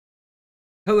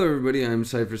Hello everybody, I'm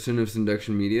Cypherson of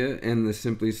Seduction Media and the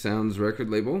Simply Sounds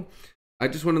record label. I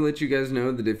just want to let you guys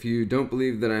know that if you don't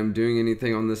believe that I'm doing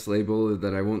anything on this label or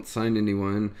that I won't sign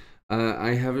anyone,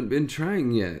 I haven't been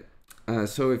trying yet.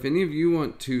 So if any of you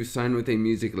want to sign with a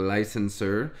music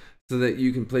licensor so that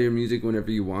you can play your music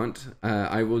whenever you want,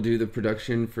 I will do the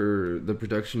production for the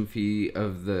production fee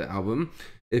of the album.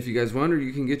 If you guys want, or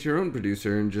you can get your own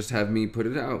producer and just have me put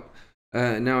it out.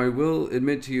 Now I will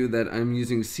admit to you that I'm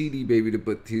using CD Baby to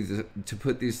put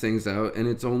these things out, and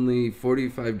it's only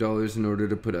 $45 in order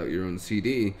to put out your own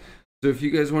CD. So if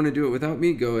you guys want to do it without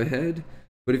me, go ahead.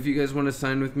 But if you guys want to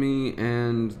sign with me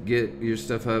and get your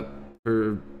stuff up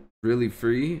for really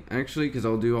free, actually, because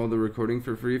I'll do all the recording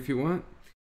for free if you want,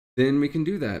 then we can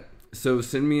do that. So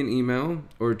send me an email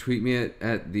or tweet me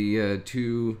at the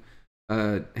two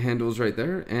handles right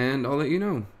there, and I'll let you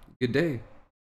know. Good day.